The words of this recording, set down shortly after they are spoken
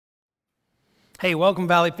Hey, welcome,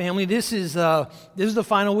 Valley family. This is the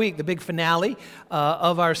final week, the big finale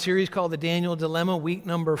of our series called The Daniel Dilemma, week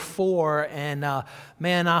number 4. And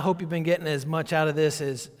man, I hope you've been getting as much out of this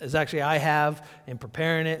as actually I have in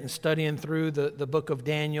preparing it and studying through the book of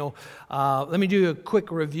Daniel. Let me do a quick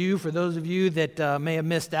review for those of you that may have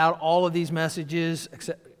missed out. All of these messages,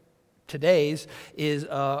 except today's,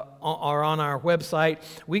 are on our website.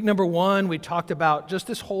 Week number 1, we talked about just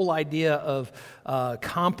this whole idea of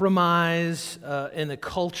compromise in the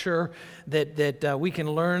culture, that we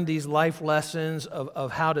can learn these life lessons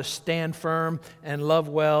of how to stand firm and love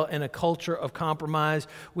well in a culture of compromise.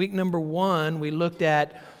 Week number 1, we looked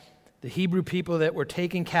at the Hebrew people that were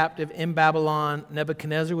taken captive in Babylon.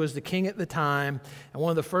 Nebuchadnezzar was the king at the time, and one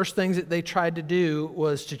of the first things that they tried to do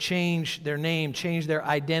was to change their name, change their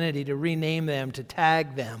identity, to rename them, to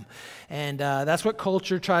tag them. And that's what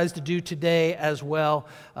culture tries to do today as well.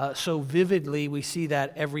 So vividly, we see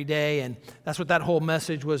that every day, and that's what that whole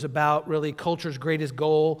message was about, really, culture's greatest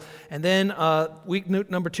goal. And then week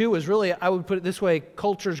number 2 was really, I would put it this way,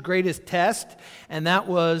 culture's greatest test, and that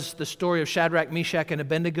was the story of Shadrach, Meshach, and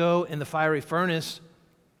Abednego in the fiery furnace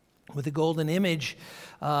with the golden image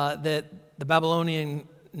that the Babylonian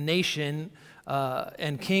nation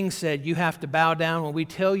and king said, you have to bow down when we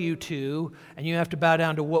tell you to, and you have to bow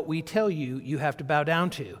down to what we tell you you have to bow down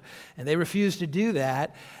to. And they refused to do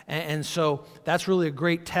that, and so that's really a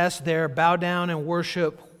great test there. Bow down and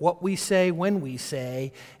worship what we say when we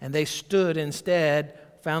say, and they stood instead,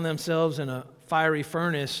 found themselves in a fiery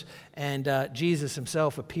furnace, and Jesus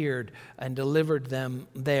himself appeared and delivered them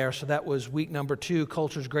there. So that was week number 2,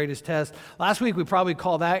 culture's greatest test. Last week we probably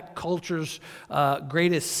call that culture's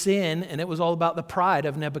greatest sin, and it was all about the pride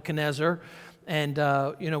of Nebuchadnezzar. And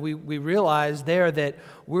we realized there that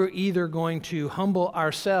we're either going to humble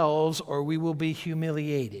ourselves or we will be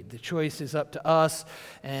humiliated. The choice is up to us.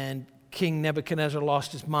 And King Nebuchadnezzar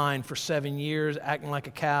lost his mind for 7 years, acting like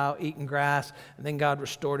a cow, eating grass, and then God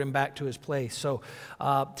restored him back to his place. So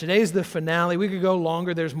today's the finale. We could go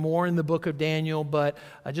longer. There's more in the book of Daniel, but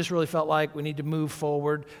I just really felt like we need to move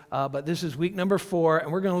forward. But this is week number 4,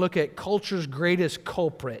 and we're going to look at culture's greatest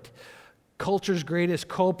culprit. Culture's greatest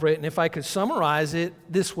culprit. And if I could summarize it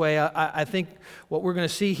this way, I think what we're going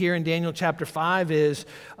to see here in Daniel chapter 5 is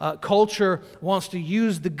culture wants to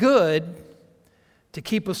use the good to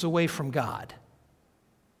keep us away from God.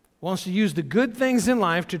 Wants to use the good things in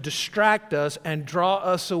life to distract us and draw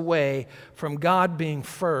us away from God being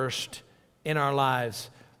first in our lives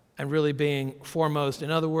and really being foremost. In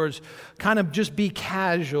other words, kind of just be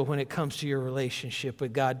casual when it comes to your relationship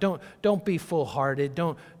with God. Don't be full-hearted.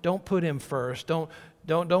 Don't put him first.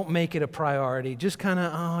 Don't make it a priority. Just kind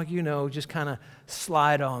of, just kind of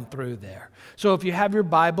slide on through there. So if you have your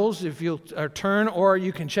Bibles, if you'll turn, or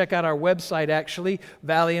you can check out our website, actually,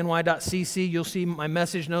 valleyny.cc. You'll see my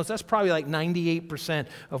message notes. That's probably like 98%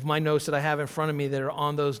 of my notes that I have in front of me that are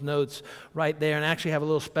on those notes right there. And I actually have a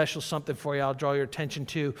little special something for you I'll draw your attention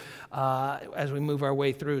to as we move our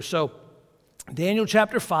way through. So Daniel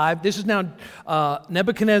chapter 5, this is now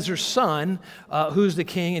Nebuchadnezzar's son, who's the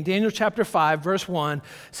king. In Daniel chapter 5, verse 1,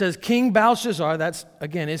 says, King Belshazzar, that's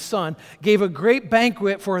again his son, gave a great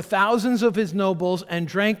banquet for thousands of his nobles and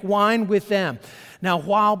drank wine with them. Now,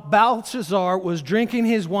 while Belshazzar was drinking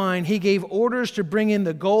his wine, he gave orders to bring in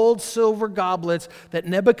the gold, silver goblets that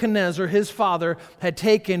Nebuchadnezzar, his father, had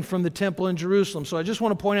taken from the temple in Jerusalem. So I just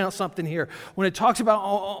want to point out something here. When it talks about,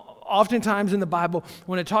 oftentimes in the Bible,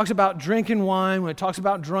 when it talks about drinking wine, when it talks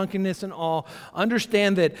about drunkenness and all,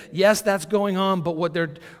 understand that, yes, that's going on, but what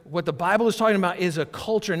the Bible is talking about is a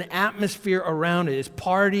culture, an atmosphere around it. It's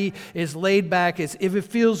party, it's laid back, it's if it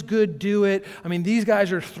feels good, do it. I mean, these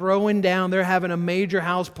guys are throwing down, they're having a major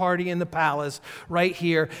house party in the palace right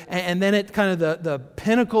here, and then it kind of the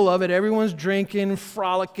pinnacle of it, everyone's drinking,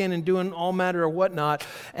 frolicking, and doing all matter of whatnot,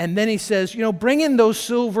 and then he says, bring in those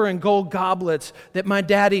silver and gold goblets that my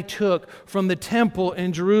daddy took from the temple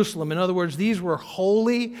in Jerusalem. In other words, these were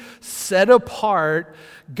holy, set apart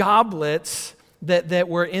goblets that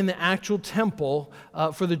were in the actual temple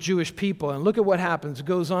for the Jewish people. And look at what happens. It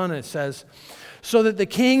goes on and it says, so that the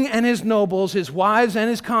king and his nobles, his wives and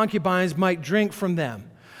his concubines might drink from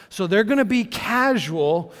them. So they're going to be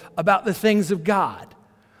casual about the things of God.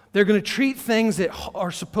 They're going to treat things that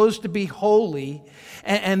are supposed to be holy,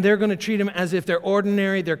 and they're going to treat them as if they're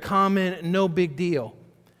ordinary, they're common, no big deal.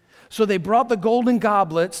 So they brought the golden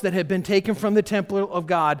goblets that had been taken from the temple of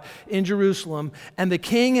God in Jerusalem, and the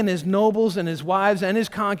king and his nobles and his wives and his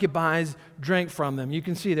concubines drank from them. You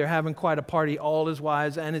can see they're having quite a party. All his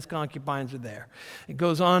wives and his concubines are there. It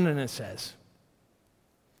goes on and it says,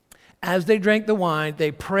 as they drank the wine,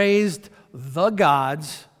 they praised the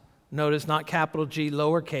gods Notice, not capital G,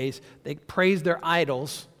 lowercase. They praised their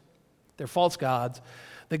idols, their false gods,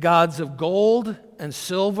 the gods of gold and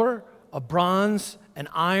silver, of bronze and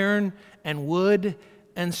iron and wood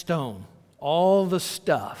and stone, all the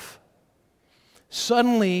stuff.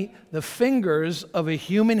 Suddenly, the fingers of a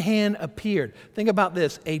human hand appeared. Think about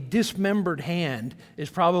this. A dismembered hand is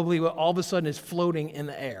probably what all of a sudden is floating in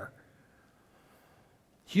the air.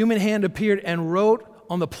 Human hand appeared and wrote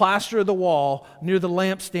on the plaster of the wall near the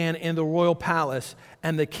lampstand in the royal palace,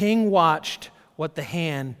 and the king watched the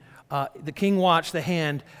hand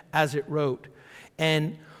as it wrote.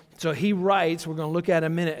 And so he writes, we're going to look at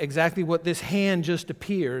in a minute exactly what this hand just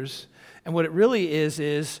appears. And what it really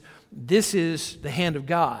is this is the hand of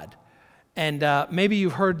God. And maybe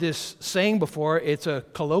you've heard this saying before. It's a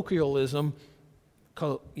colloquialism.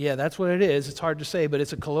 Yeah, that's what it is. It's hard to say, but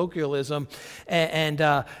it's a colloquialism. And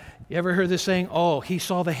you ever heard this saying, oh, he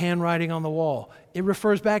saw the handwriting on the wall? It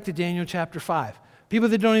refers back to Daniel chapter 5. People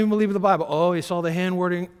that don't even believe in the Bible, oh, he saw the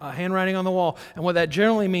handwriting on the wall. And what that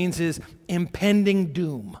generally means is impending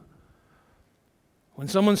doom. When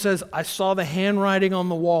someone says, I saw the handwriting on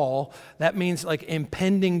the wall, that means like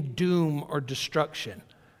impending doom or destruction.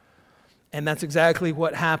 And that's exactly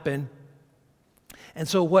what happened. And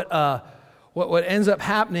so what ends up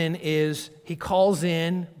happening is he calls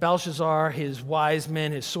in Belshazzar, his wise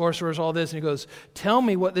men, his sorcerers, all this, and he goes, tell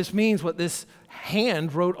me what this means, what this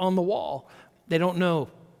hand wrote on the wall. They don't know.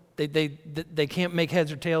 They can't make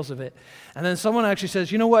heads or tails of it. And then someone actually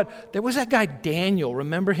says, you know what? There was that guy Daniel.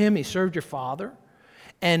 Remember him? He served your father.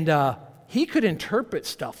 And he could interpret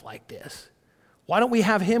stuff like this. Why don't we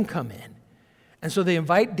have him come in? And so they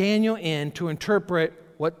invite Daniel in to interpret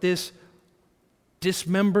what this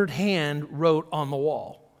dismembered hand wrote on the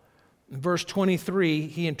wall. In verse 23,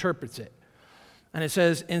 he interprets it. And it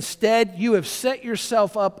says, instead, you have set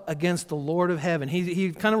yourself up against the Lord of heaven.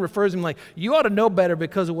 He kind of refers to him like, you ought to know better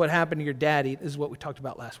because of what happened to your daddy. This is what we talked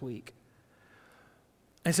about last week.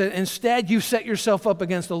 I said, instead, you set yourself up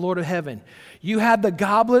against the Lord of heaven. You had the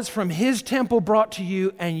goblets from his temple brought to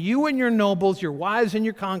you, and you and your nobles, your wives and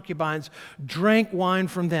your concubines, drank wine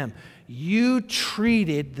from them. You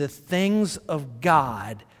treated the things of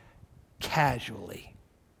God casually.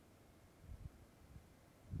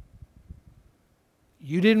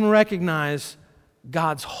 You didn't recognize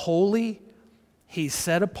God's holy, he's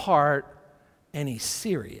set apart, and he's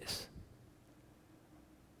serious.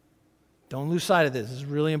 Don't lose sight of this. This is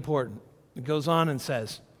really important. It goes on and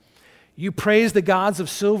says, you praise the gods of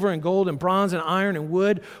silver and gold and bronze and iron and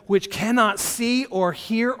wood, which cannot see or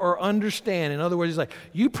hear or understand. In other words, he's like,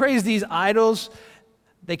 you praise these idols.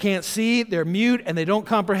 They can't see, they're mute, and they don't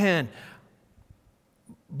comprehend.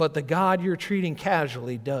 But the God you're treating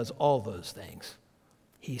casually does all those things.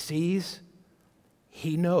 He sees,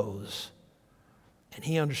 he knows, and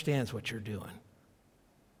he understands what you're doing.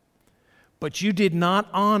 But you did not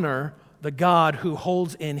honor the God who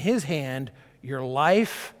holds in his hand your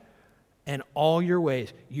life and all your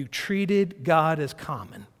ways. You treated God as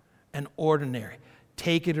common and ordinary.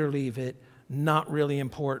 Take it or leave it, not really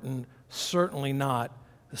important, certainly not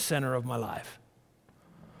the center of my life.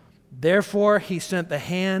 Therefore, he sent the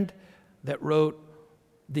hand that wrote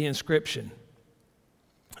the inscription.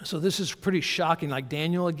 So this is pretty shocking. Like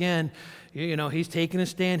Daniel, again, he's taking a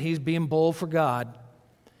stand. He's being bold for God.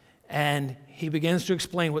 And he begins to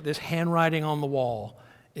explain what this handwriting on the wall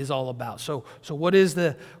is all about. So what is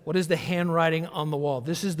the handwriting on the wall?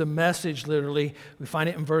 This is the message, literally. We find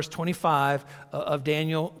it in verse 25 of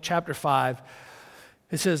Daniel chapter 5.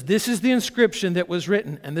 It says, this is the inscription that was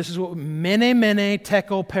written, and this is what Mene Mene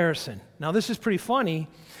Tekel Parsin. Now this is pretty funny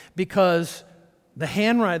because the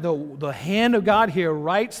hand of God here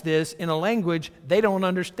writes this in a language they don't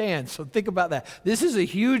understand. So think about that. This is a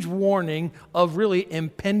huge warning of really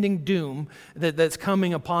impending doom that's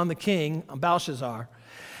coming upon the king, Belshazzar.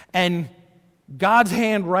 And God's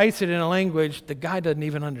hand writes it in a language the guy doesn't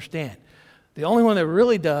even understand. The only one that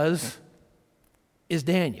really does is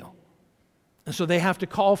Daniel. And so they have to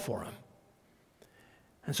call for him.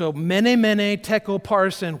 And so Mene Mene Tekel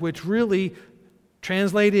Parsin, which really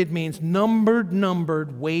translated means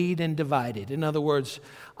numbered, weighed, and divided. In other words,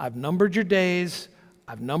 I've numbered your days,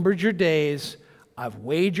 I've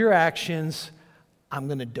weighed your actions, I'm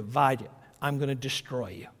going to divide it, I'm going to destroy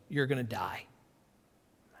you, you're going to die.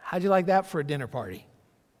 How'd you like that for a dinner party?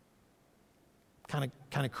 Kind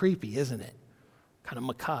of creepy, isn't it? Kind of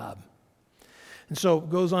macabre. And so it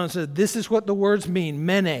goes on and says, this is what the words mean.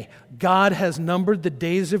 Mene, God has numbered the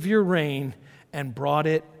days of your reign and brought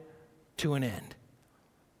it to an end.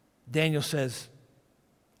 Daniel says,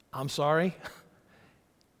 I'm sorry,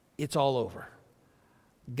 it's all over.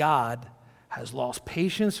 God has lost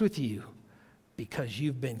patience with you because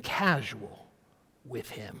you've been casual with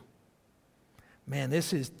him. Man,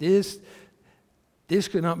 this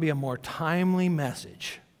could not be a more timely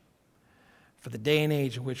message for the day and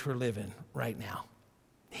age in which we're living right now,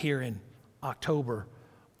 here in October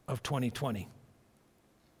of 2020.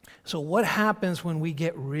 So what happens when we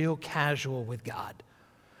get real casual with God?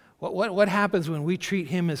 What happens when we treat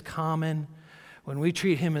him as common, when we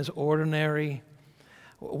treat him as ordinary?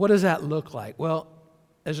 What does that look like? Well,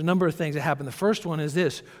 there's a number of things that happen. The first one is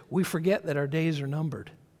this: we forget that our days are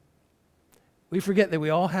numbered. We forget that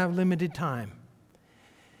we all have limited time.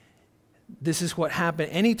 This is what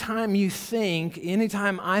happened. Anytime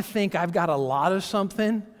I think I've got a lot of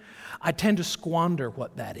something, I tend to squander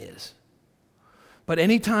what that is. But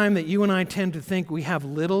anytime that you and I tend to think we have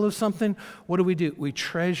little of something, what do? We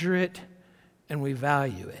treasure it and we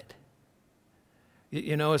value it.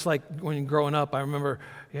 You know, it's like when you're growing up, I remember,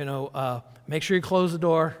 make sure you close the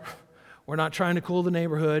door. We're not trying to cool the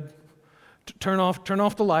neighborhood. Turn off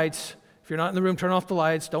the lights. If you're not in the room, turn off the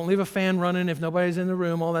lights. Don't leave a fan running if nobody's in the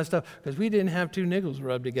room, all that stuff. Because we didn't have two nickels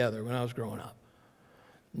rubbed together when I was growing up.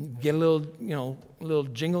 Get a little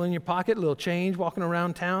jingle in your pocket, a little change, walking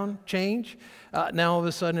around town, change. Now all of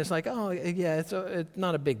a sudden it's like, oh, yeah, it's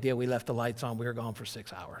not a big deal. We left the lights on. We were gone for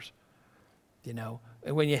 6 hours. You know,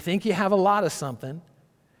 and when you think you have a lot of something,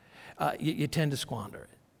 you tend to squander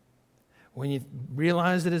it. When you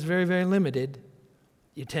realize that it's very, very limited,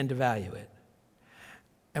 you tend to value it.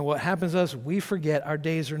 And what happens to us, we forget our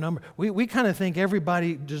days are numbered. We kind of think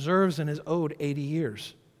everybody deserves and is owed 80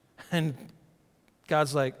 years. And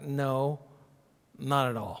God's like, no, not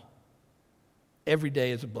at all. Every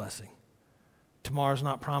day is a blessing. Tomorrow's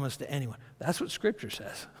not promised to anyone. That's what Scripture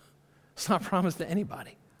says. It's not promised to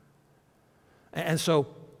anybody. And so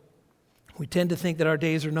we tend to think that our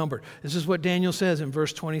days are numbered. This is what Daniel says in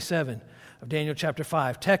verse 27 of Daniel chapter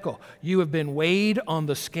 5. Tekel, you have been weighed on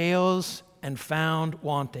the scales and found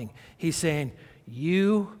wanting. He's saying,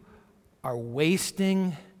 you are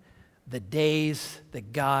wasting the days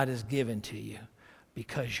that God has given to you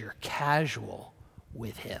because you're casual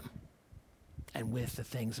with him and with the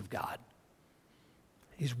things of God.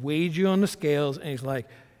 He's weighed you on the scales, and he's like,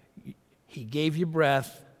 he gave you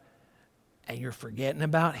breath, and you're forgetting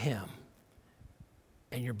about him,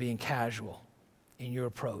 and you're being casual in your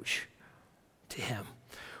approach to him.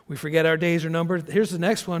 We forget our days are numbered. Here's the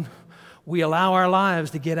next one. We allow our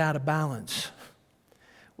lives to get out of balance.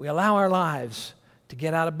 We allow our lives to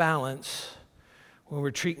get out of balance when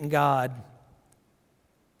we're treating God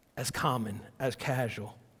as common, as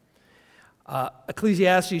casual.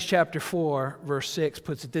 Ecclesiastes chapter 4, verse 6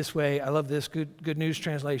 puts it this way. I love this, Good News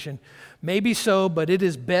Translation. Maybe so, but it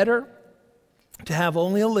is better to have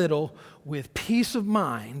only a little with peace of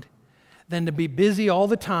mind than to be busy all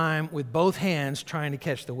the time with both hands trying to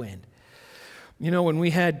catch the wind. You know, when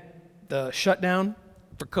we had the shutdown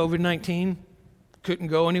for COVID-19, couldn't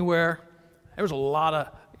go anywhere. There was a lot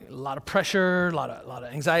of pressure, a lot of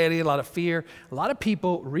anxiety, a lot of fear. A lot of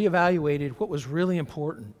people reevaluated what was really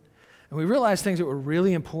important. And we realized things that were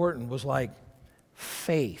really important was like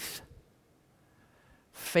faith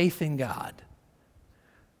in God,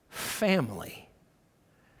 family,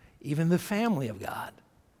 even the family of God,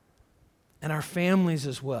 and our families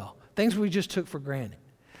as well. Things we just took for granted.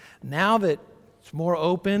 Now that it's more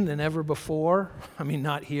open than ever before. I mean,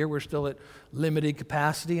 not here. We're still at limited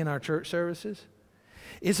capacity in our church services.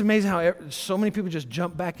 It's amazing how so many people just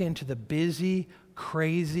jump back into the busy,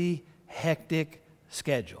 crazy, hectic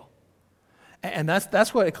schedule. And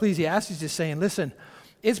that's what Ecclesiastes is saying. Listen,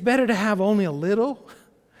 it's better to have only a little,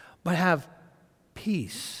 but have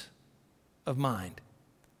peace of mind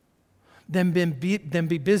than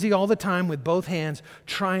be busy all the time with both hands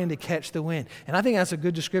trying to catch the wind. And I think that's a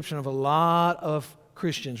good description of a lot of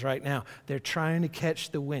Christians right now. They're trying to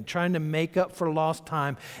catch the wind, trying to make up for lost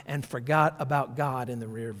time and forgot about God in the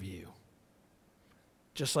rear view.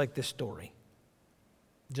 Just like this story.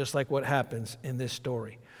 Just like what happens in this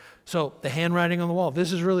story. So the handwriting on the wall,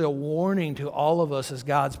 this is really a warning to all of us as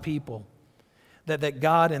God's people. That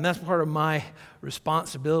God, and that's part of my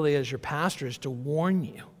responsibility as your pastor, is to warn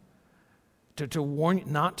you. To warn you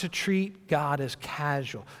not to treat God as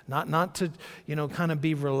casual, not to, kind of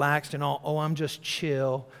be relaxed and all, I'm just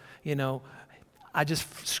chill, I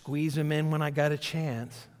just squeeze him in when I got a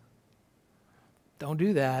chance. Don't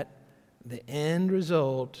do that. The end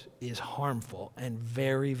result is harmful and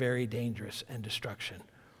very, very dangerous and destruction.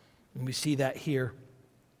 And we see that here.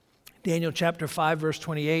 Daniel chapter 5, verse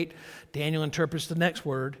 28, Daniel interprets the next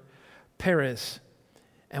word, Peres.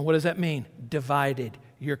 And what does that mean? Divided.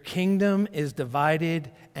 Your kingdom is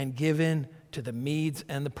divided and given to the Medes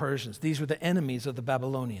and the Persians. These were the enemies of the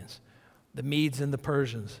Babylonians, the Medes and the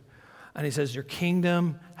Persians. And he says, your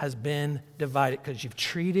kingdom has been divided because you've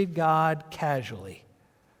treated God casually.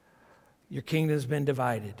 Your kingdom has been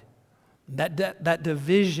divided. That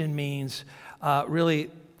division means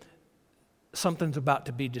really something's about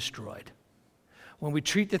to be destroyed. When we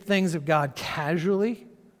treat the things of God casually,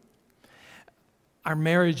 our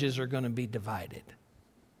marriages are going to be divided.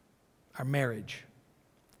 Our marriage.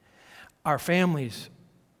 Our families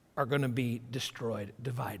are going to be destroyed,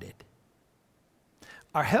 divided.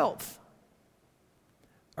 Our health,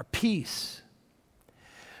 our peace,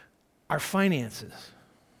 our finances.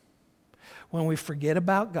 When we forget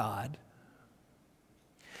about God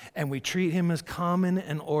and we treat him as common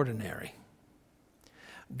and ordinary,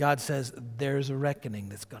 God says there's a reckoning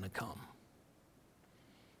that's going to come.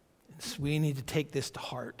 So we need to take this to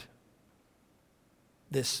heart,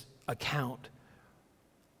 this account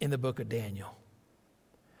in the book of Daniel.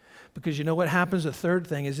 Because you know what happens? The third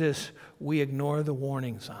thing is this: we ignore the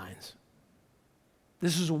warning signs.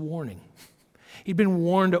 This is a warning. He'd been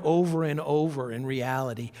warned over and over in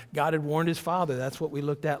reality. God had warned his father. That's what we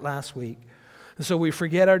looked at last week. And so we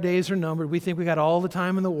forget our days are numbered. We think we got all the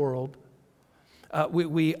time in the world.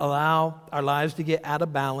 We allow our lives to get out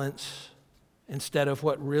of balance instead of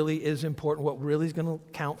what really is important, what really is going to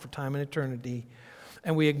count for time and eternity.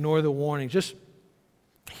 And we ignore the warnings. Just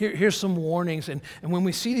here's some warnings. And when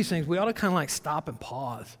we see these things, we ought to kind of like stop and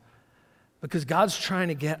pause. Because God's trying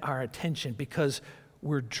to get our attention because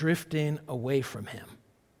we're drifting away from him.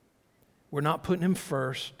 We're not putting him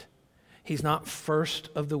first. He's not first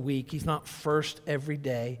of the week. He's not first every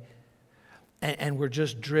day. And we're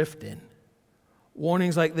just drifting.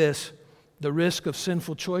 Warnings like this: the risk of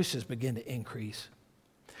sinful choices begin to increase.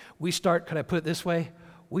 Could I put it this way?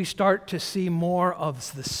 We start to see more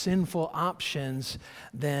of the sinful options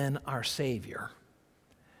than our Savior.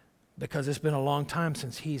 Because it's been a long time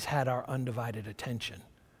since he's had our undivided attention.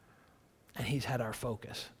 And he's had our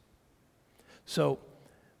focus. So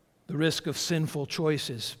the risk of sinful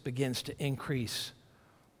choices begins to increase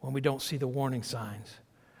when we don't see the warning signs.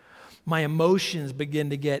 My emotions begin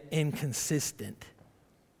to get inconsistent.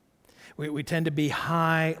 We tend to be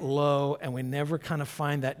high, low, and we never kind of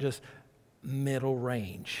find that just middle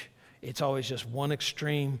range. It's always just one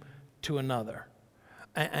extreme to another.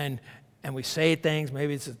 And we say things,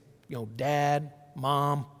 maybe it's dad,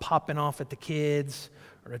 mom popping off at the kids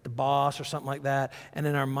or at the boss or something like that. And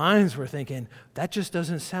in our minds we're thinking, that just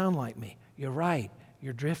doesn't sound like me. You're right.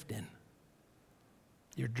 You're drifting.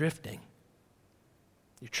 You're drifting.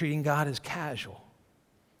 You're treating God as casual.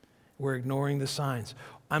 We're ignoring the signs.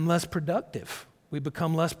 I'm less productive. We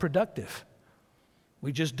become less productive.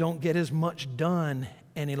 We just don't get as much done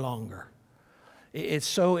any longer. It's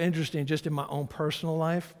so interesting just in my own personal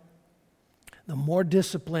life. The more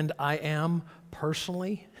disciplined I am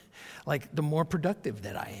personally, like the more productive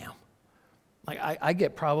that I am. Like I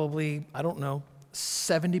get probably,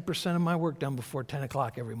 70% of my work done before 10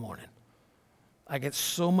 o'clock every morning. I get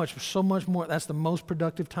so much more. That's the most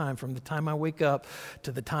productive time from the time I wake up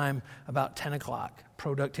to the time about 10 o'clock.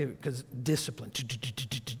 Productivity, because discipline,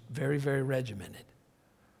 very, very regimented.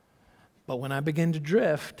 But when I begin to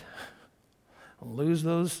drift, I lose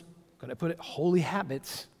those, could I put it, holy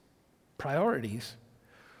habits, priorities,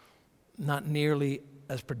 not nearly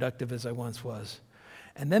as productive as I once was.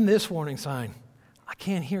 And then this warning sign: I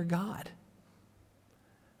can't hear God.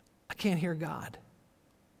 I can't hear God.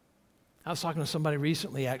 I was talking to somebody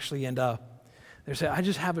recently, actually, and they said, I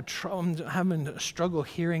just have I'm having a struggle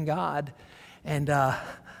hearing God. And I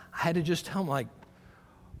had to just tell them, like,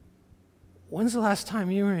 when's the last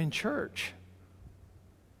time you were in church?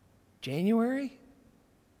 January?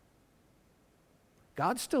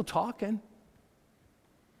 God's still talking.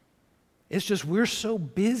 It's just we're so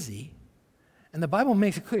busy. And the Bible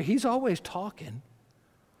makes it clear, he's always talking.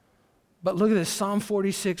 But look at this, Psalm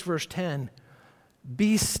 46, verse 10.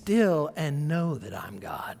 Be still and know that I'm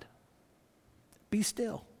God. Be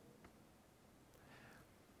still.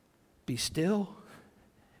 Be still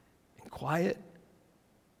and quiet.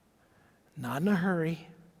 Not in a hurry.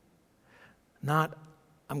 Not,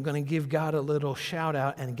 I'm going to give God a little shout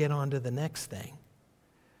out and get on to the next thing.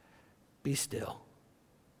 Be still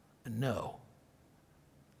and know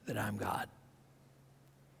that I'm God.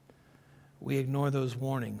 We ignore those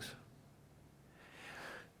warnings.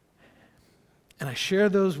 And I share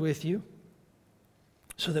those with you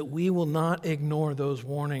so that we will not ignore those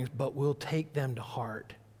warnings, but we'll take them to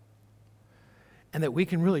heart. And that we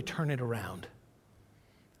can really turn it around.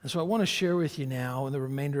 And so I want to share with you now, in the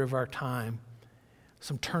remainder of our time,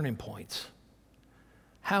 some turning points.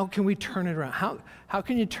 How can we turn it around? How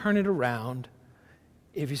can you turn it around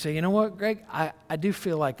if you say, you know what, Greg, I do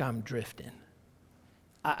feel like I'm drifting.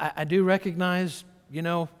 I do recognize,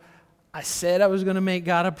 I said I was going to make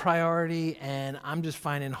God a priority, and I'm just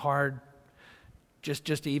finding hard just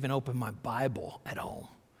to even open my Bible at home.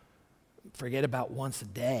 Forget about once a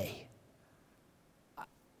day.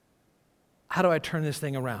 How do I turn this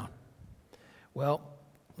thing around? Well,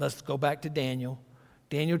 let's go back to Daniel.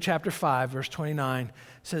 Daniel chapter 5, verse 29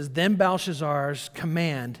 says, Then at Belshazzar's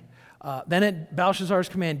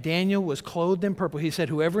command, Daniel was clothed in purple. He said,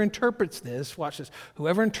 whoever interprets this, watch this,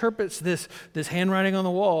 whoever interprets this handwriting on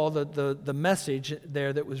the wall, the message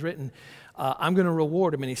there that was written, I'm going to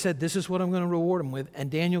reward him. And he said, this is what I'm going to reward him with.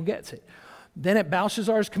 And Daniel gets it. Then at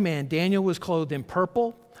Belshazzar's command, Daniel was clothed in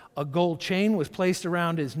purple. A gold chain was placed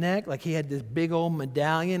around his neck, like he had this big old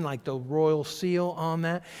medallion, like the royal seal on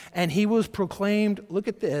that. And he was proclaimed, look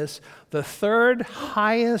at this, the third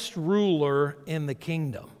highest ruler in the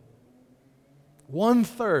kingdom.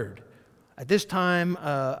 1/3. At this time,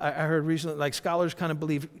 I heard recently, like scholars kind of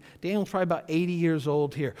believe, Daniel's probably about 80 years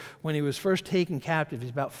old here. When he was first taken captive, he's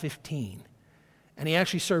about 15. And he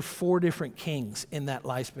actually served 4 different kings in that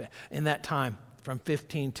lifespan, in that time, from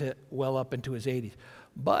 15 to well up into his 80s.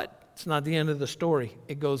 But it's not the end of the story.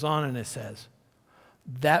 It goes on and it says,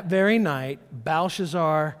 that very night,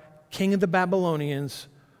 Belshazzar, king of the Babylonians,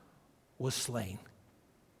 was slain.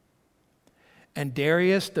 And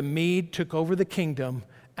Darius the Mede took over the kingdom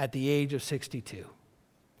at the age of 62.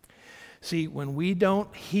 See, when we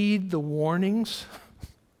don't heed the warnings,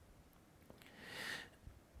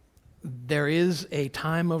 there is a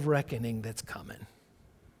time of reckoning that's coming.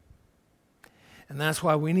 And that's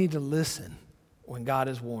why we need to listen when God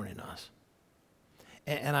is warning us.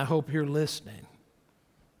 And I hope you're listening.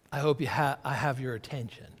 I hope I have your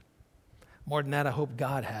attention. More than that, I hope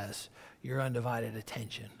God has your undivided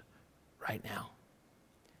attention right now.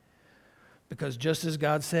 Because just as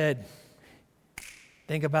God said,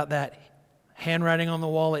 think about that handwriting on the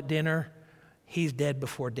wall at dinner, he's dead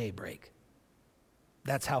before daybreak.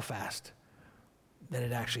 That's how fast that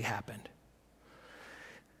it actually happened.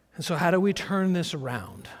 And so how do we turn this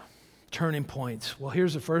around? Turning points. Well,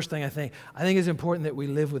 here's the first thing I think it's important that we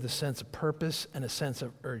live with a sense of purpose and a sense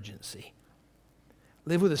of urgency.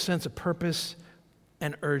 Live with a sense of purpose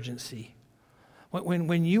and urgency.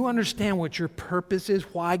 When you understand what your purpose is,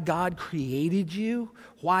 why God created you,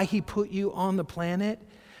 why he put you on the planet,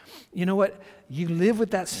 you know what? You live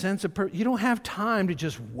with that sense of purpose. You don't have time to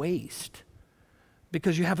just waste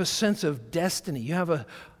because you have a sense of destiny. You have a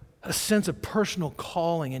sense of personal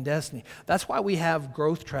calling and destiny. That's why we have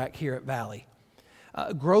Growth Track here at Valley.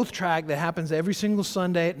 Growth Track that happens every single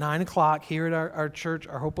Sunday at 9 o'clock here at our church,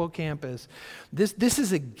 our Hopewell campus. This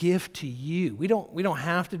is a gift to you. We don't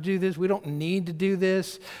have to do this. We don't need to do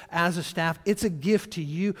this as a staff. It's a gift to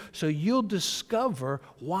you so you'll discover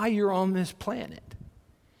why you're on this planet.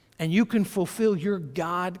 And you can fulfill your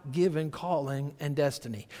God-given calling and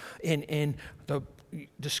destiny in the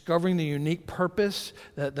discovering the unique purpose,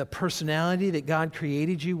 the personality that God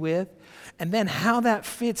created you with, and then how that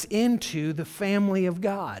fits into the family of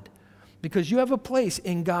God. Because you have a place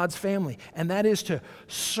in God's family, and that is to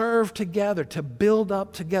serve together, to build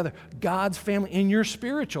up together God's family in your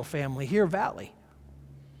spiritual family here, Valley.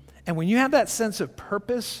 And when you have that sense of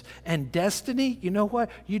purpose and destiny, you know what?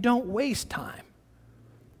 You don't waste time.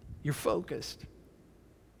 You're focused.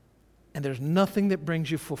 And there's nothing that brings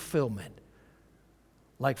you fulfillment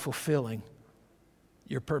like fulfilling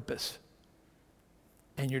your purpose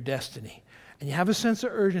and your destiny. And you have a sense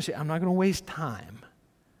of urgency. I'm not going to waste time.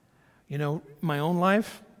 You know, my own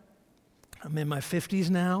life, I'm in my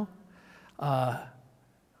 50s now. I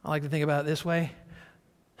like to think about it this way.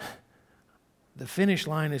 The finish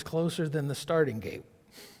line is closer than the starting gate.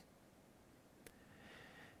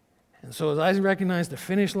 And so as I recognize the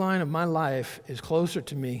finish line of my life is closer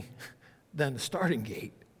to me than the starting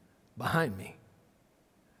gate behind me,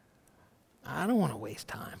 I don't want to waste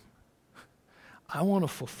time. I want to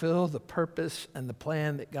fulfill the purpose and the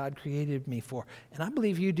plan that God created me for. And I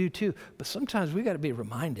believe you do too. But sometimes we got to be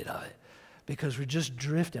reminded of it because we're just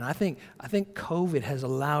drifting. I think COVID has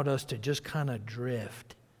allowed us to just kind of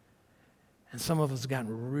drift. And some of us have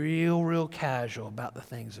gotten real casual about the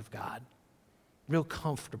things of God. Real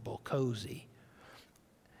comfortable, cozy.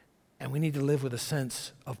 And we need to live with a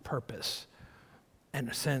sense of purpose and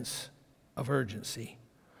a sense of urgency.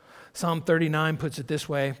 Psalm 39 puts it this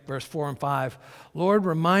way, verse 4 and 5. Lord,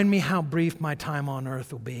 remind me how brief my time on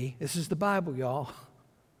earth will be. This is the Bible, y'all.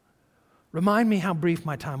 Remind me how brief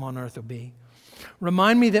my time on earth will be.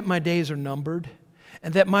 Remind me that my days are numbered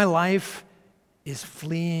and that my life is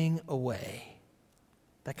fleeing away.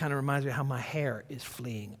 That kind of reminds me of how my hair is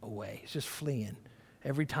fleeing away. It's just fleeing.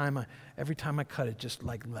 Every time I cut it, just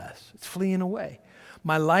like less. It's fleeing away.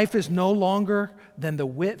 My life is no longer than the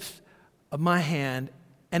width of my hand.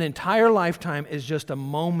 An entire lifetime is just a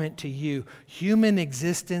moment to you. Human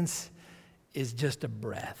existence is just a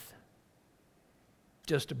breath.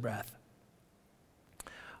 Just a breath.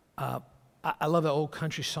 I love the old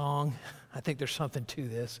country song. I think there's something to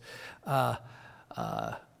this.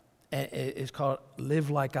 It's called "Live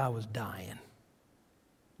Like I Was Dying."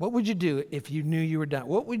 What would you do if you knew you were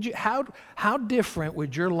dying? How different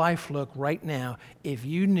would your life look right now if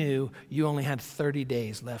you knew you only had 30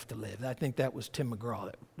 days left to live? I think that was Tim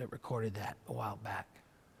McGraw that recorded that a while back.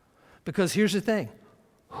 Because here's the thing.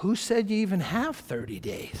 Who said you even have 30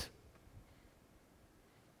 days?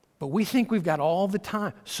 But we think we've got all the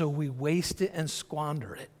time, so we waste it and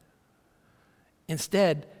squander it.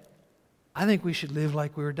 Instead, I think we should live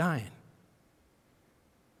like we were dying.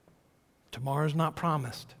 Tomorrow's not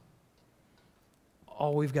promised.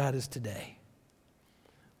 All we've got is today.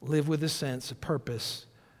 Live with a sense of purpose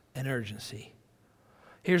and urgency.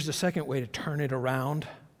 Here's the second way to turn it around.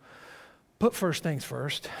 Put first things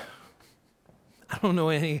first. I don't know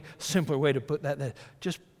any simpler way to put that.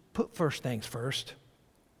 Just put first things first.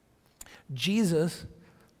 Jesus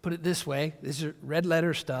put it this way. This is red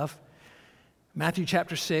letter stuff. Matthew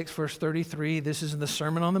chapter 6, verse 33, this is in the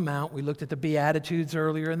Sermon on the Mount. We looked at the Beatitudes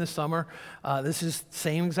earlier in the summer. This is the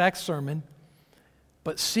same exact sermon.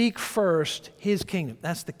 But seek first his kingdom.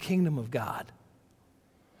 That's the kingdom of God.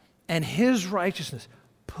 And his righteousness.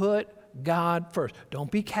 Put God first. Don't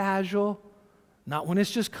be casual. Not when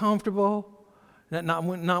it's just comfortable. Not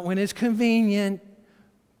when it's convenient.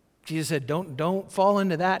 Jesus said, don't fall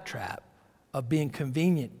into that trap of being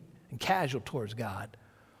convenient and casual towards God.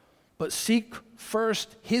 But seek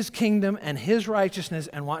first his kingdom and his righteousness,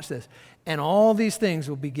 and watch this, and all these things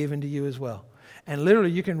will be given to you as well. And literally,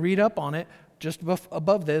 you can read up on it just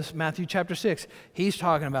above this, Matthew chapter 6. He's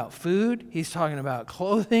talking about food. He's talking about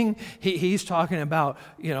clothing. He's talking about,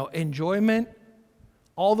 enjoyment,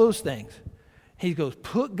 all those things. He goes,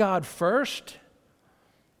 put God first,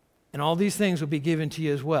 and all these things will be given to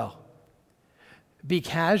you as well. Be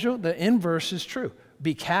casual. The inverse is true.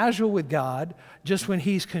 Be casual with God just when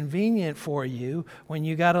he's convenient for you. When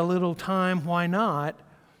you got a little time, why not?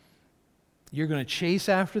 You're going to chase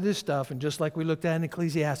after this stuff, and just like we looked at in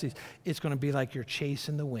Ecclesiastes, it's going to be like you're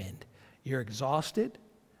chasing the wind. You're exhausted.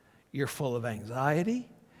 You're full of anxiety.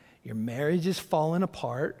 Your marriage is falling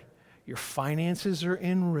apart. Your finances are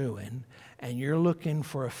in ruin, and you're looking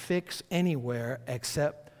for a fix anywhere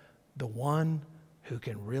except the one who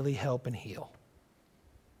can really help and heal.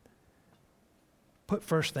 Put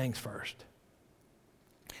first things first.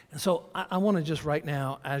 And so I want to just right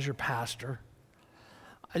now, as your pastor,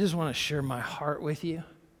 I just want to share my heart with you,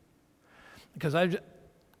 because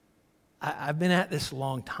I've been at this a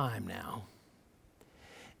long time now.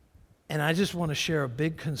 And I just want to share a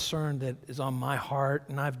big concern that is on my heart,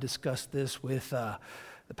 and I've discussed this with the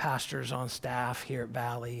pastors on staff here at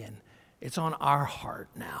Valley, and it's on our heart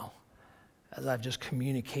now, as I've just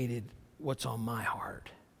communicated what's on my heart.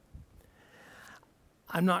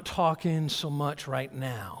 I'm not talking so much right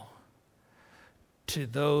now to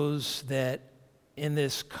those that in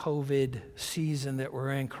this COVID season that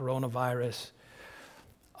we're in, coronavirus,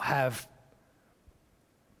 have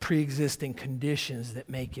pre-existing conditions that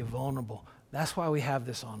make you vulnerable. That's why we have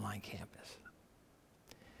this online campus.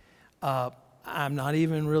 I'm not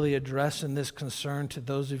even really addressing this concern to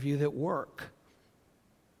those of you that work,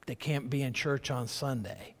 that can't be in church on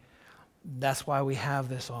Sunday. That's why we have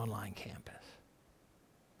this online campus.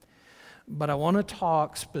 But I want to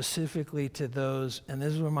talk specifically to those, and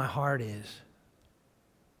this is where my heart is,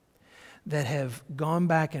 that have gone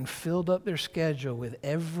back and filled up their schedule with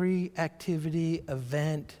every activity,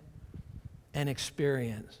 event, and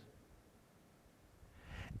experience,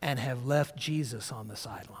 and have left Jesus on the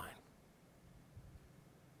sideline.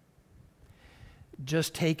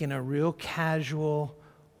 Just taking a real casual,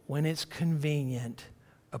 when it's convenient,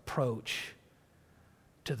 approach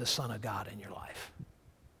to the Son of God in your life.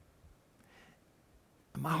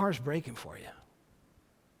 My heart's breaking for you.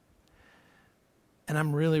 And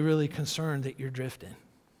I'm really, really concerned that you're drifting.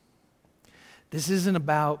 This isn't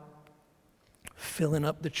about filling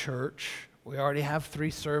up the church. We already have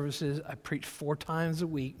 3 services. I preach 4 times a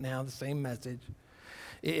week now, the same message.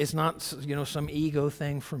 It's not, some ego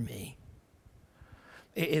thing for me.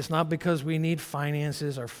 It's not because we need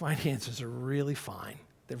finances. Our finances are really fine.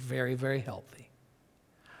 They're very, very healthy.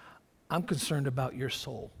 I'm concerned about your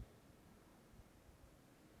soul.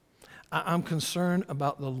 I'm concerned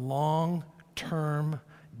about the long-term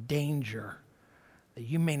danger that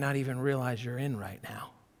you may not even realize you're in right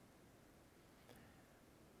now,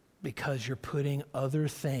 because you're putting other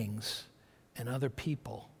things and other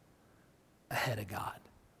people ahead of God,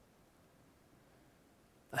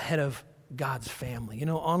 ahead of God's family. You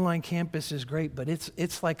know, online campus is great, but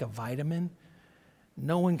it's like a vitamin.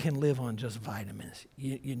 No one can live on just vitamins.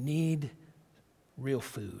 You need real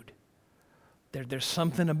food. There's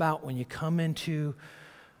something about when you come into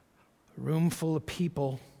a room full of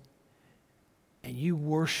people and you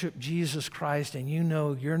worship Jesus Christ and you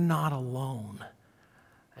know you're not alone,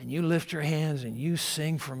 and you lift your hands and you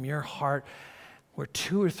sing from your heart. Where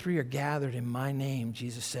 2 or 3 are gathered in my name,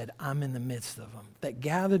 Jesus said, I'm in the midst of them, that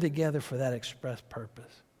gather together for that express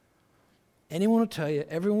purpose. Anyone will tell you,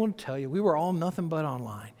 everyone will tell you, we were all nothing but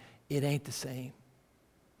online. It ain't the same.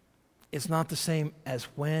 It's not the same as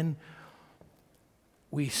when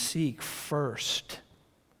we seek first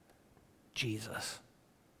Jesus.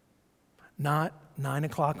 Not 9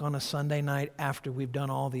 o'clock on a Sunday night after we've done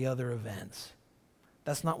all the other events.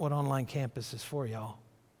 That's not what online campus is for, y'all.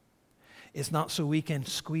 It's not so we can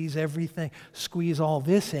squeeze all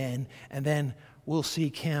this in, and then we'll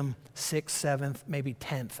seek him 6th, 7th, maybe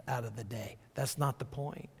 10th out of the day. That's not the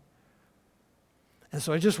point. And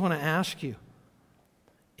so I just want to ask you,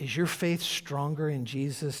 is your faith stronger in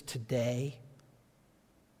Jesus today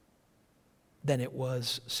than it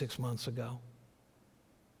was 6 months ago?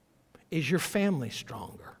 Is your family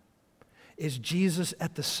stronger? Is Jesus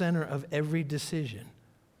at the center of every decision?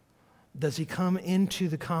 Does he come into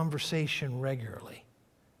the conversation regularly?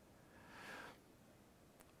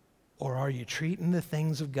 Or are you treating the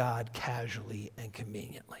things of God casually and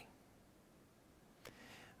conveniently?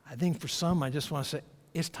 I think for some, I just want to say,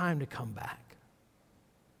 it's time to come back.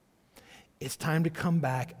 It's time to come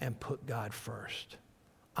back and put God first.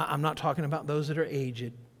 I'm not talking about those that are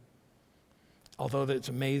aged, although it's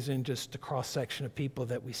amazing just the cross-section of people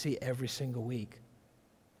that we see every single week.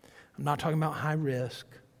 I'm not talking about high risk.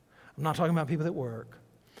 I'm not talking about people that work.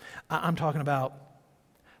 I'm talking about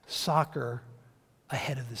soccer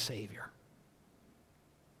ahead of the Savior.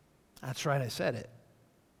 That's right, I said it.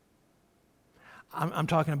 I'm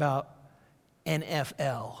talking about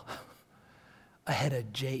NFL ahead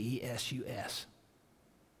of Jesus.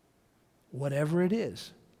 Whatever it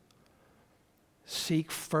is,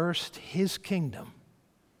 seek first his kingdom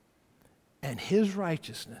and his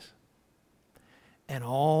righteousness, and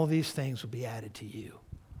all these things will be added to you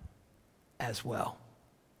as well.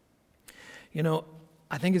 You know,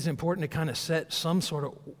 I think it's important to kind of set some sort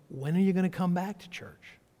of, when are you going to come back to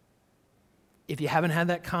church? If you haven't had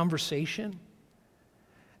that conversation,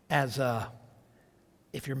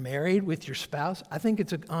 if you're married with your spouse, I think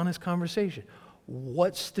it's an honest conversation.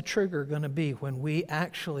 What's the trigger going to be when we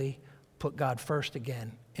actually put God first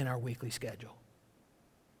again in our weekly schedule?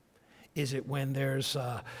 Is it when there's,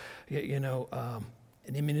 an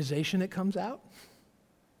immunization that comes out?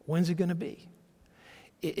 When's it going to be?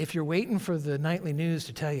 If you're waiting for the nightly news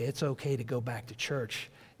to tell you it's okay to go back to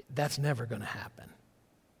church, that's never going to happen.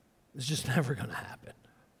 It's just never going to happen.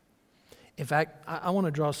 In fact, I want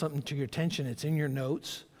to draw something to your attention. It's in your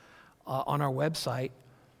notes on our website.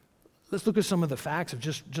 Let's look at some of the facts of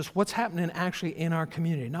just what's happening actually in our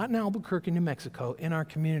community. Not in Albuquerque, New Mexico, in our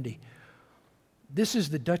community. This is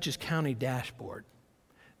the Dutchess County dashboard.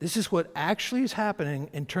 This is what actually is happening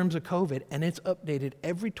in terms of COVID, and it's updated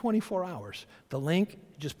every 24 hours. The link,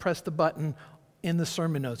 just press the button in the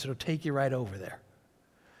sermon notes. It'll take you right over there.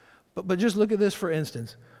 But just look at this, for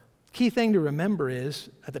instance. Key thing to remember is,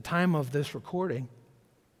 at the time of this recording,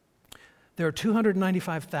 there are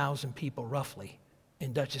 295,000 people, roughly,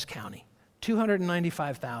 in Dutchess County.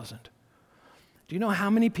 295,000. Do you know how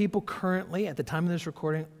many people currently, at the time of this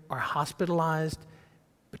recording, are hospitalized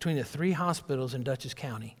between the 3 hospitals in Dutchess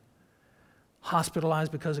County?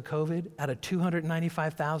 Hospitalized because of COVID, out of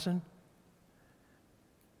 295,000?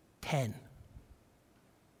 10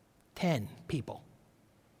 people.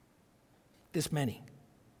 This many.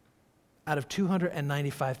 Out of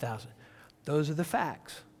 295,000. Those are the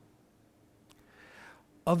facts.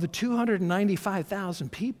 Of the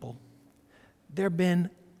 295,000 people, there have been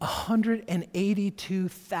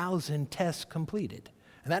 182,000 tests completed.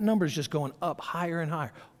 And that number is just going up higher and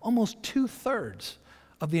higher. Almost 2/3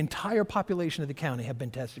 of the entire population of the county have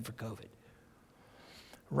been tested for COVID.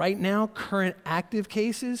 Right now, current active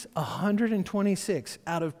cases, 126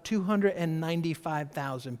 out of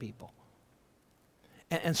 295,000 people.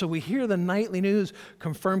 And so we hear the nightly news,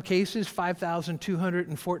 confirmed cases,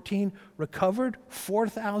 5,214, recovered,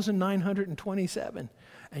 4,927.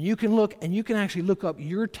 And you can actually look up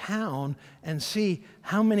your town and see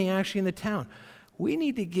how many actually in the town. We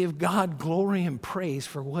need to give God glory and praise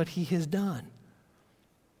for what he has done.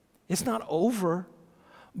 It's not over.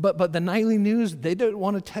 But the nightly news, they don't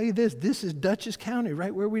want to tell you this. This is Dutchess County,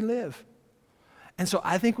 right where we live. And so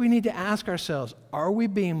I think we need to ask ourselves, are we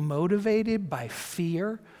being motivated by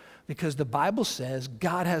fear? Because the Bible says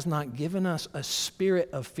God has not given us a spirit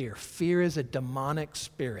of fear. Fear is a demonic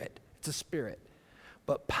spirit. It's a spirit.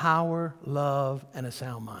 But power, love, and a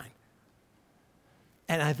sound mind.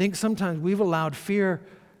 And I think sometimes we've allowed fear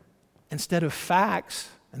instead of facts,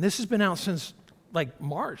 and this has been out since like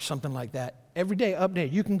March, something like that. Every day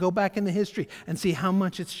update. You can go back in the history and see how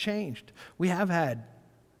much it's changed. We have had,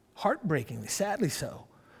 heartbreakingly, sadly so,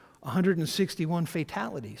 161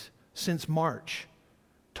 fatalities since March,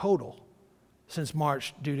 total, since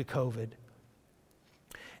March due to COVID.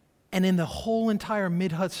 And in the whole entire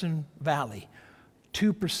Mid-Hudson Valley,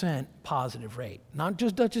 2% positive rate. Not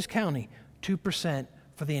just Dutchess County, 2%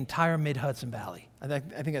 for the entire Mid-Hudson Valley. I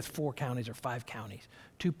think that's 4 counties or 5 counties,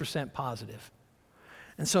 2% positive.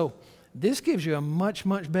 And so this gives you a much,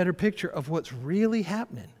 much better picture of what's really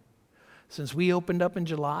happening. Since we opened up in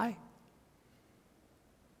July,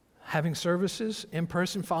 having services in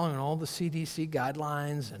person, following all the CDC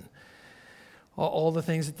guidelines and all the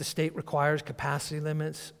things that the state requires, capacity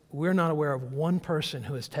limits, we're not aware of one person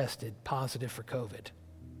who has tested positive for COVID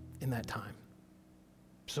in that time.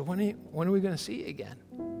 So when are we going to see it again?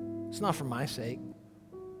 It's not for my sake.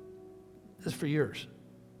 It's for yours.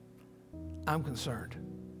 I'm concerned.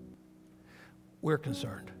 We're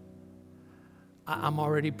concerned. I'm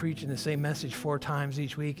already preaching the same message 4 times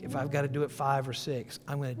each week. If I've got to do it 5 or 6,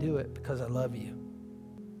 I'm going to do it because I love you.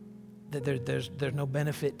 There's no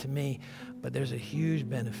benefit to me, but there's a huge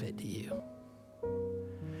benefit to you.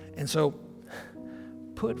 And so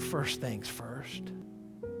put first things first.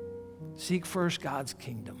 Seek first God's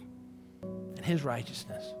kingdom and his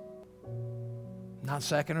righteousness, not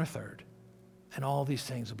second or third, and all these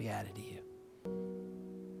things will be added to you.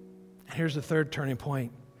 And here's the third turning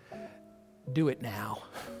point. Do it now.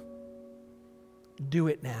 Do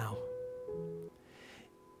it now.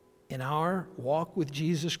 In our walk with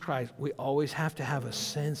Jesus Christ, we always have to have a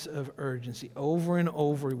sense of urgency. Over and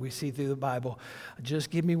over, we see through the Bible, just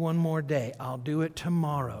give me one more day. I'll do it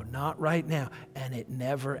tomorrow, not right now. And it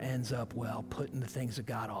never ends up well, putting the things of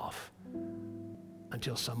God off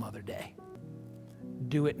until some other day.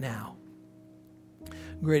 Do it now.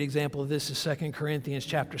 Great example of this is 2 Corinthians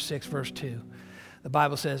chapter 6, verse 2. The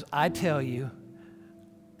Bible says, I tell you,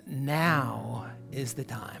 now is the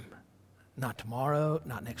time. Not tomorrow,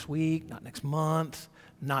 not next week, not next month,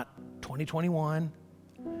 not 2021.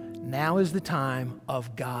 Now is the time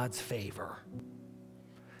of God's favor.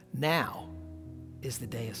 Now is the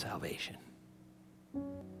day of salvation.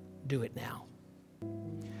 Do it now.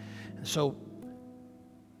 And so,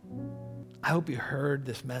 I hope you heard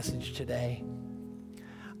this message today.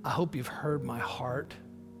 I hope you've heard my heart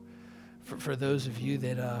for those of you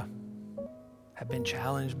that have been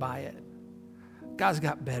challenged by it. God's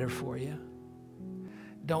got better for you.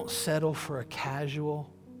 Don't settle for a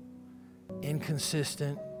casual,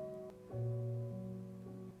 inconsistent,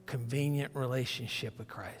 convenient relationship with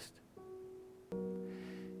Christ.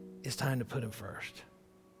 It's time to put him first.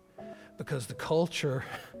 Because the culture,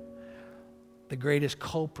 the greatest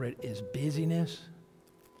culprit is busyness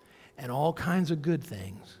and all kinds of good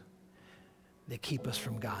things that keep us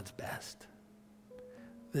from God's best.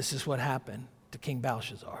 This is what happened to King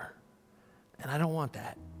Belshazzar. And I don't want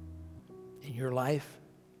that in your life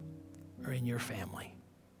or in your family.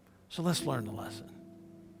 So let's learn the lesson.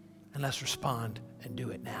 And let's respond and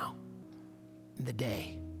do it now, in the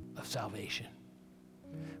day of salvation.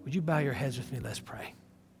 Would you bow your heads with me? Let's pray.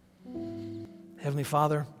 Heavenly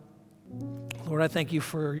Father, Lord, I thank you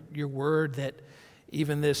for your word that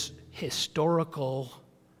even this historical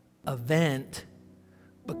event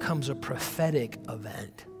becomes a prophetic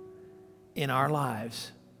event in our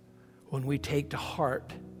lives when we take to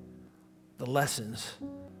heart the lessons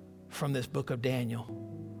from this book of Daniel.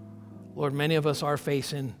 Lord, many of us are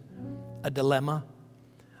facing a dilemma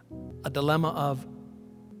of,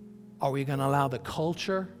 are we going to allow the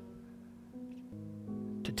culture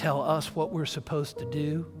to tell us what we're supposed to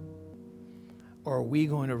do? Or are we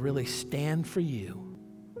going to really stand for you,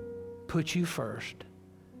 put you first,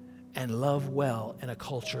 and love well in a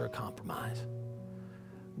culture of compromise?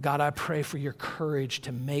 God, I pray for your courage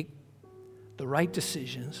to make the right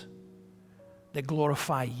decisions that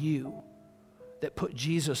glorify you, that put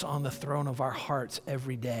Jesus on the throne of our hearts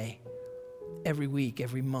every day, every week,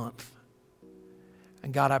 every month.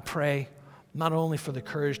 And God, I pray not only for the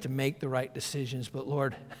courage to make the right decisions, but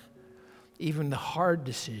Lord, even the hard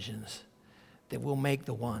decisions, that we'll make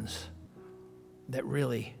the ones that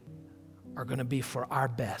really are going to be for our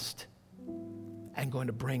best and going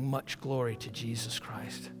to bring much glory to Jesus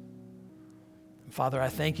Christ. And Father, I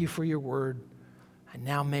thank you for your word, and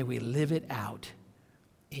now may we live it out.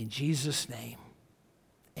 In Jesus' name,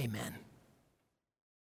 amen.